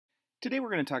Today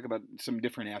we're going to talk about some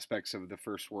different aspects of the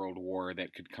First World War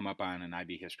that could come up on an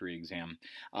IB history exam,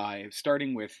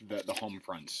 starting with the home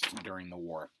fronts during the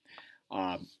war.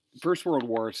 Uh, First World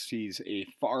War sees a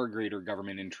far greater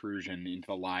government intrusion into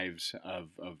the lives of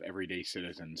everyday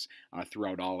citizens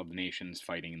throughout all of the nations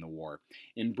fighting in the war.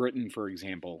 In Britain, for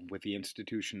example, with the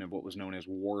institution of what was known as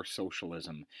war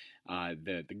socialism,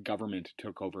 the government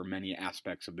took over many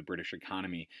aspects of the British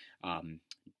economy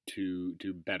to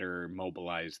better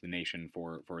mobilize the nation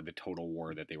for the total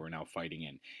war that they were now fighting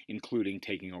in, including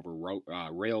taking over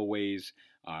railways,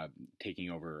 taking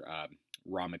over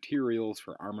raw materials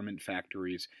for armament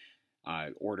factories,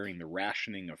 ordering the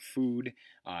rationing of food,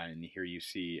 and here you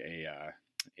see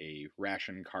a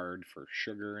ration card for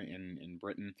sugar in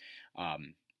Britain.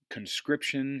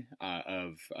 Conscription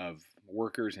of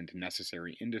workers into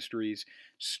necessary industries.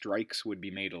 Strikes would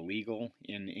be made illegal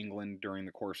in England during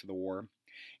the course of the war.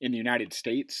 In the United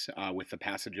States, with the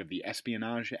passage of the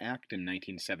Espionage Act in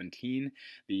 1917,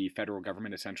 the federal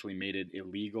government essentially made it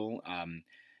illegal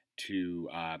to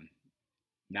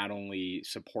not only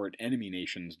support enemy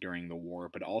nations during the war,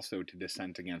 but also to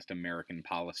dissent against American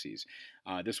policies.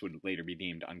 This would later be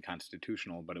deemed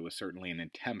unconstitutional, but it was certainly an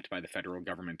attempt by the federal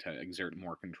government to exert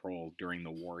more control during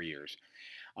the war years.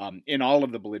 In all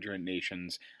of the belligerent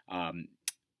nations,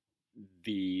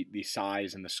 the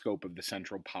size and the scope of the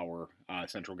central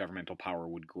governmental power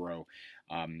would grow.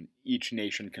 Each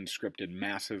nation conscripted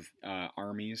massive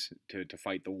armies to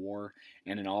fight the war,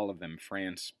 and in all of them,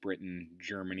 France, Britain,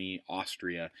 Germany,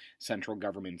 Austria, central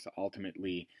governments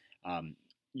ultimately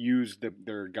used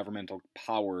their governmental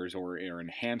powers or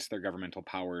enhanced their governmental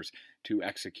powers to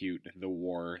execute the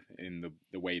war in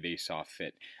the way they saw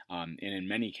fit. And in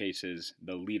many cases,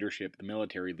 the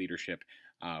military leadership,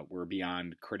 were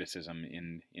beyond criticism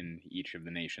in each of the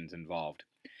nations involved.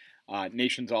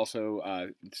 Nations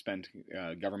also spent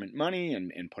government money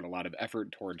and put a lot of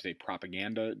effort towards a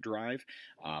propaganda drive,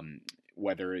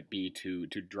 whether it be to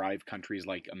drive countries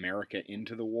like America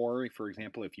into the war, for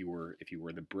example, if you were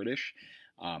the British,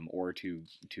 or to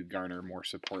garner more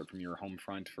support from your home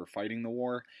front for fighting the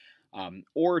war.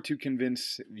 Or to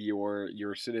convince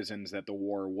your citizens that the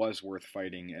war was worth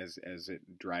fighting as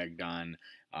it dragged on,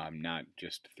 not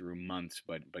just through months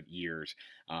but years.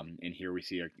 And here we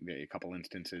see a couple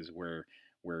instances where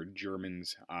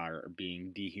Germans are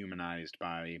being dehumanized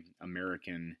by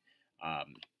American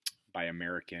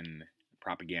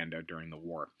propaganda during the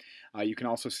war. You can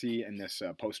also see in this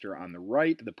poster on the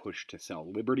right the push to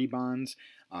sell Liberty bonds.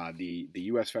 The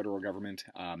U.S. federal government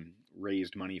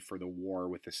raised money for the war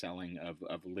with the selling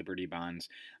of Liberty bonds.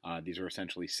 These are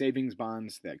essentially savings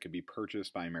bonds that could be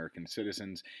purchased by American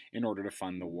citizens in order to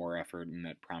fund the war effort, and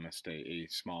that promised a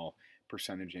small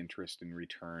percentage interest in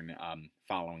return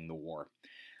following the war.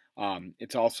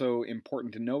 It's also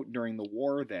important to note during the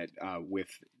war that with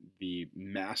the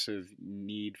massive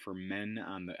need for men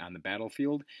on the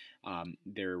battlefield,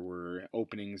 there were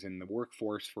openings in the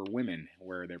workforce for women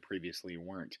where there previously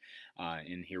weren't.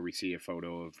 And here we see a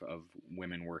photo of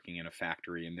women working in a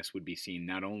factory, and this would be seen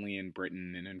not only in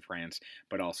Britain and in France,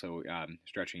 but also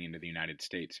stretching into the United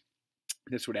States.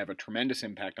 This would have a tremendous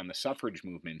impact on the suffrage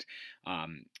movement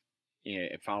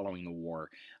following the war.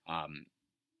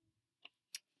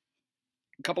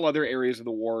 A couple other areas of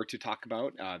the war to talk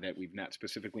about that we've not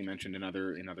specifically mentioned in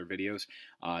other videos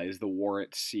is the war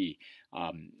at sea.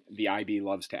 The IB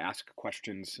loves to ask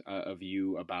questions of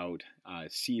you about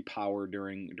sea power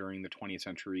during the 20th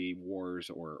century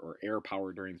wars or air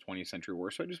power during the 20th century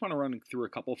war. So I just want to run through a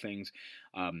couple things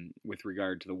with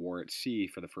regard to the war at sea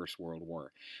for the First World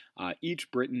War.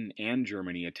 Each Britain and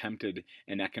Germany attempted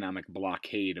an economic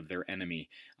blockade of their enemy.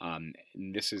 And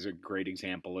this is a great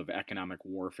example of economic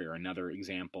warfare, another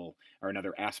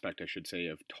aspect, I should say,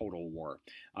 of total war.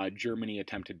 Germany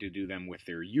attempted to do them with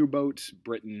their U-boats,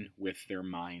 Britain with their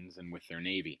mines and with their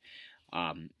navy.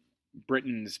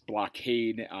 Britain's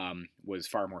blockade was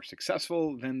far more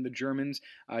successful than the Germans,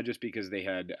 just because they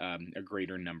had a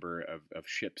greater number of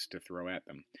ships to throw at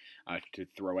them, to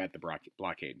throw at the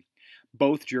blockade.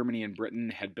 Both Germany and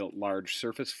Britain had built large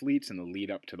surface fleets in the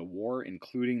lead up to the war,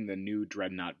 including the new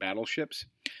dreadnought battleships.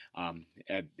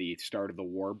 At the start of the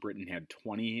war, Britain had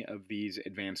 20 of these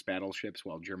advanced battleships,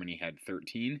 while Germany had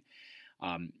 13.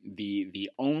 The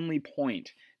only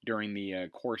point during the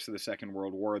course of the Second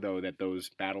World War, though, that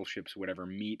those battleships would ever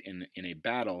meet in a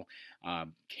battle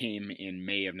came in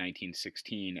May of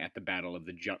 1916 at the Battle of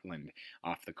the Jutland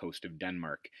off the coast of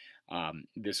Denmark.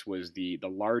 This was the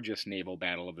largest naval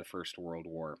battle of the First World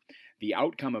War. The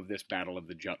outcome of this Battle of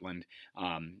the Jutland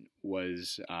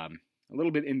was a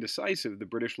little bit indecisive. The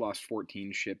British lost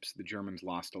 14 ships, the Germans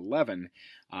lost 11.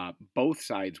 Both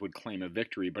sides would claim a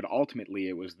victory, but ultimately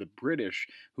it was the British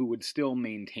who would still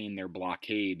maintain their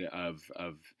blockade of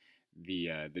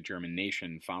the German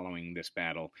nation following this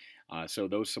battle. So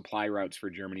those supply routes for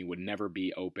Germany would never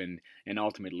be opened, and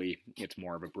ultimately it's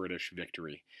more of a British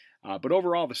victory. But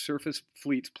overall, the surface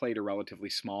fleets played a relatively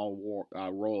small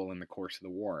role in the course of the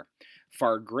war.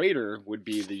 Far greater would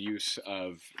be the use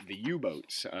of the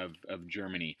U-boats of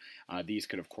Germany. These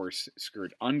could, of course,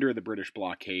 skirt under the British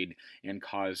blockade and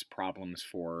cause problems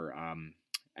for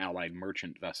Allied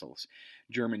merchant vessels.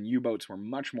 German U-boats were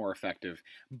much more effective,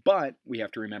 but we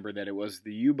have to remember that it was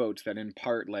the U-boats that in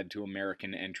part led to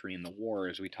American entry in the war,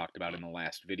 as we talked about in the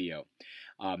last video.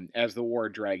 As the war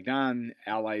dragged on,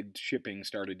 Allied shipping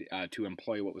started to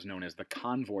employ what was known as the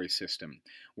convoy system,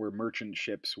 where merchant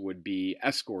ships would be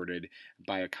escorted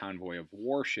by a convoy of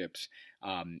warships,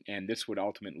 and this would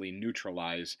ultimately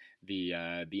neutralize the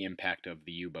impact of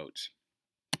the U-boats.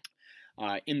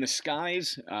 In the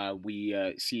skies,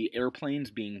 we see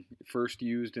airplanes being first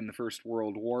used in the First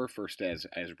World War, first as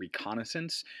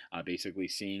reconnaissance, basically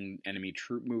seeing enemy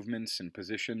troop movements and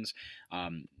positions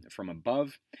from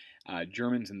above.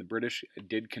 Germans and the British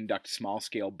did conduct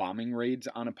small-scale bombing raids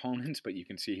on opponents, but you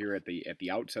can see here at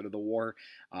the outset of the war,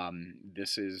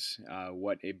 this is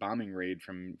what a bombing raid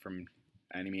from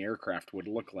enemy aircraft would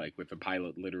look like, with the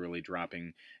pilot literally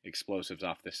dropping explosives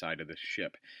off the side of the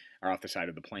ship, or off the side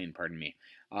of the plane, pardon me.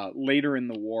 Later in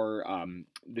the war,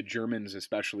 the Germans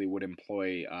especially would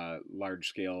employ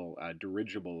large-scale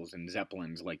dirigibles and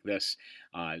zeppelins like this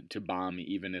to bomb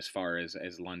even as far as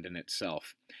London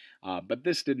itself. But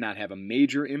this did not have a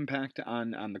major impact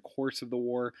on the course of the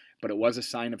war, but it was a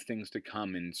sign of things to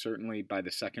come, and certainly by the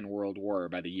Second World War,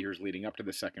 by the years leading up to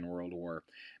the Second World War,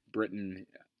 Britain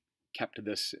kept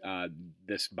this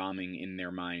bombing in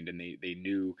their mind, and they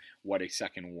knew what a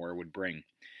second war would bring.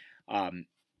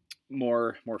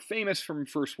 More famous from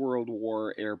First World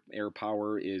War air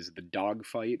power is the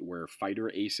dogfight, where fighter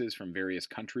aces from various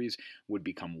countries would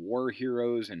become war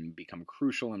heroes and become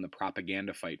crucial in the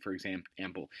propaganda fight. For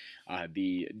example,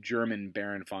 the German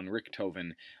Baron von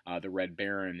Richthofen, the Red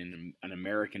Baron, and an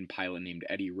American pilot named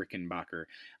Eddie Rickenbacker.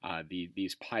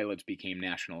 These pilots became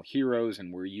national heroes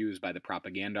and were used by the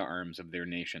propaganda arms of their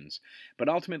nations. But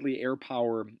ultimately, air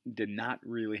power did not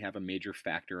really have a major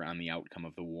factor on the outcome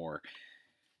of the war.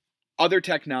 Other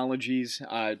technologies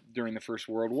during the First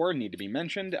World War need to be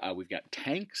mentioned. We've got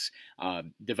tanks,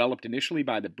 developed initially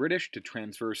by the British to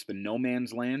traverse the no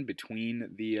man's land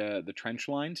between the trench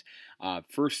lines.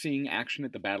 First seeing action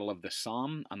at the Battle of the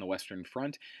Somme on the Western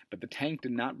Front, but the tank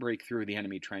did not break through the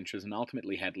enemy trenches and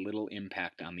ultimately had little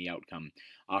impact on the outcome.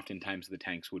 Oftentimes the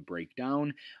tanks would break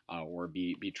down or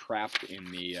be trapped in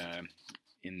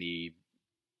the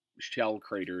shell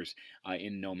craters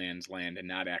in no man's land and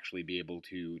not actually be able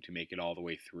to make it all the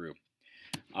way through.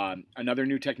 Another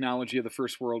new technology of the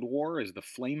First World War is the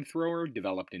flamethrower,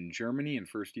 developed in Germany and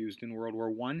first used in World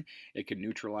War I. It could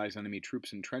neutralize enemy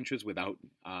troops in trenches without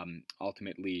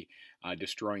ultimately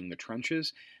destroying the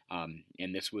trenches.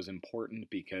 And this was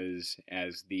important because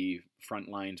as the front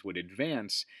lines would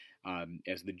advance,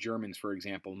 as the Germans, for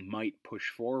example, might push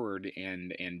forward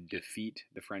and defeat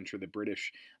the French or the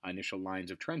British initial lines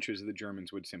of trenches, the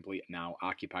Germans would simply now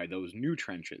occupy those new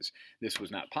trenches. This was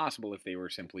not possible if they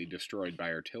were simply destroyed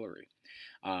by artillery.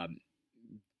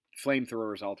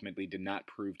 Flamethrowers ultimately did not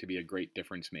prove to be a great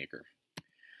difference maker.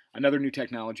 Another new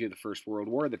technology of the First World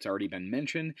War that's already been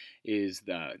mentioned is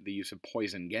the use of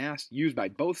poison gas, used by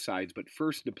both sides, but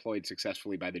first deployed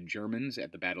successfully by the Germans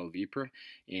at the Battle of Ypres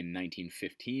in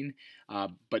 1915.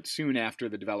 But soon after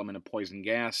the development of poison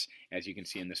gas, as you can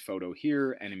see in this photo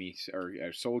here, enemies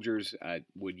or soldiers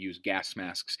would use gas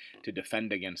masks to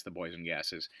defend against the poison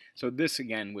gases. So this,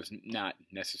 again, was not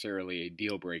necessarily a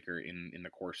deal breaker in the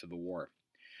course of the war.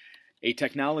 A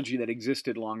technology that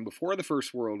existed long before the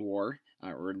First World War,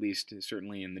 or at least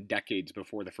certainly in the decades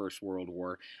before the First World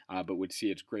War, but would see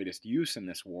its greatest use in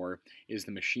this war, is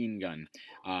the machine gun.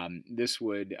 This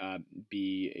would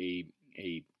be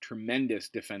a tremendous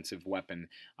defensive weapon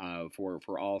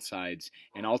for all sides,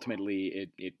 and ultimately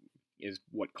it is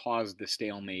what caused the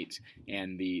stalemate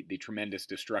and the tremendous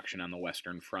destruction on the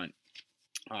Western Front.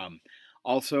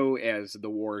 Also, as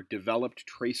the war developed,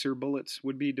 tracer bullets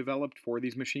would be developed for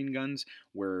these machine guns,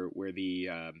 where the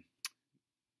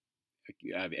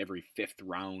every fifth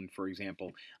round, for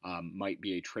example, might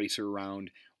be a tracer round,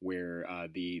 where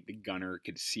the gunner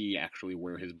could see actually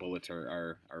where his bullets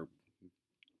are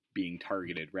being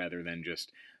targeted, rather than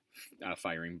just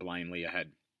firing blindly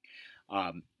ahead.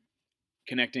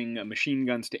 Connecting machine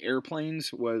guns to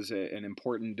airplanes was an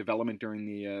important development during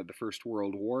the First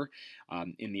World War.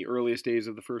 In the earliest days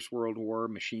of the First World War,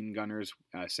 machine gunners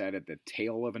sat at the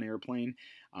tail of an airplane,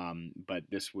 but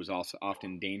this was also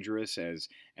often dangerous as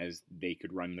they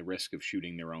could run the risk of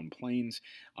shooting their own planes.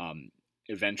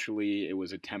 Eventually, it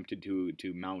was attempted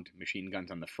to mount machine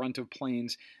guns on the front of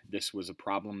planes. This was a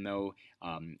problem, though,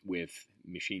 with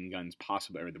machine guns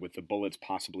with the bullets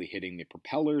possibly hitting the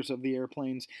propellers of the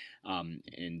airplanes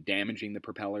and damaging the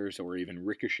propellers, or even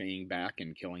ricocheting back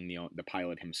and killing the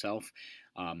pilot himself.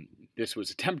 This was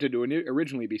attempted to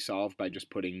originally be solved by just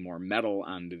putting more metal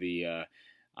onto the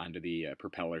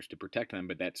propellers to protect them,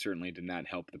 but that certainly did not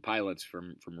help the pilots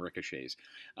from ricochets.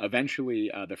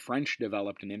 Eventually, the French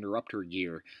developed an interrupter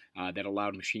gear that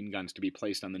allowed machine guns to be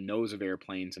placed on the nose of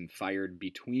airplanes and fired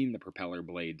between the propeller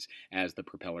blades as the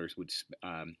propellers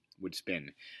would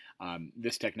spin.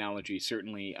 This technology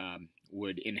certainly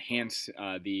would enhance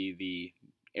the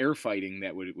air fighting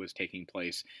that was taking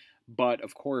place. But,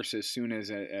 of course, as soon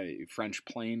as a French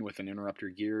plane with an interrupter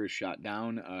gear is shot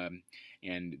down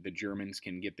and the Germans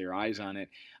can get their eyes on it,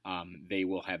 they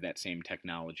will have that same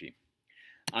technology.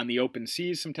 On the open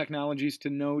seas, some technologies to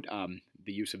note.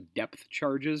 The use of depth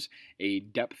charges. A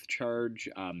depth charge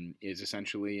is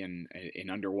essentially an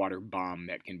underwater bomb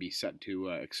that can be set to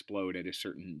explode at a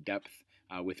certain depth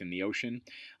within the ocean.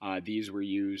 These were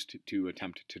used to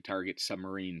attempt to target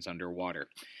submarines underwater.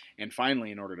 And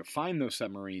finally, in order to find those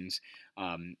submarines,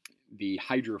 the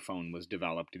hydrophone was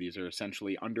developed. These are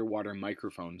essentially underwater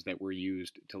microphones that were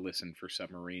used to listen for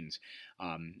submarines.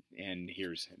 And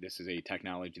this is a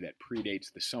technology that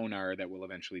predates the sonar that will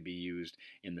eventually be used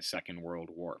in the Second World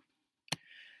War.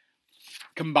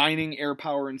 Combining air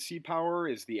power and sea power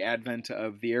is the advent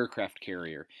of the aircraft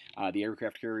carrier. The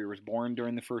aircraft carrier was born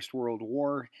during the First World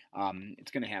War.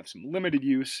 It's going to have some limited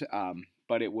use,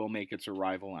 but it will make its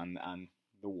arrival on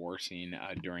the war scene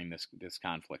during this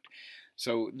conflict.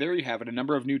 So there you have it, a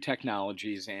number of new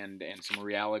technologies and some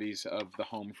realities of the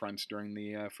home fronts during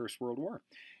the First World War.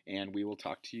 And we will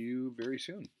talk to you very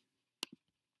soon.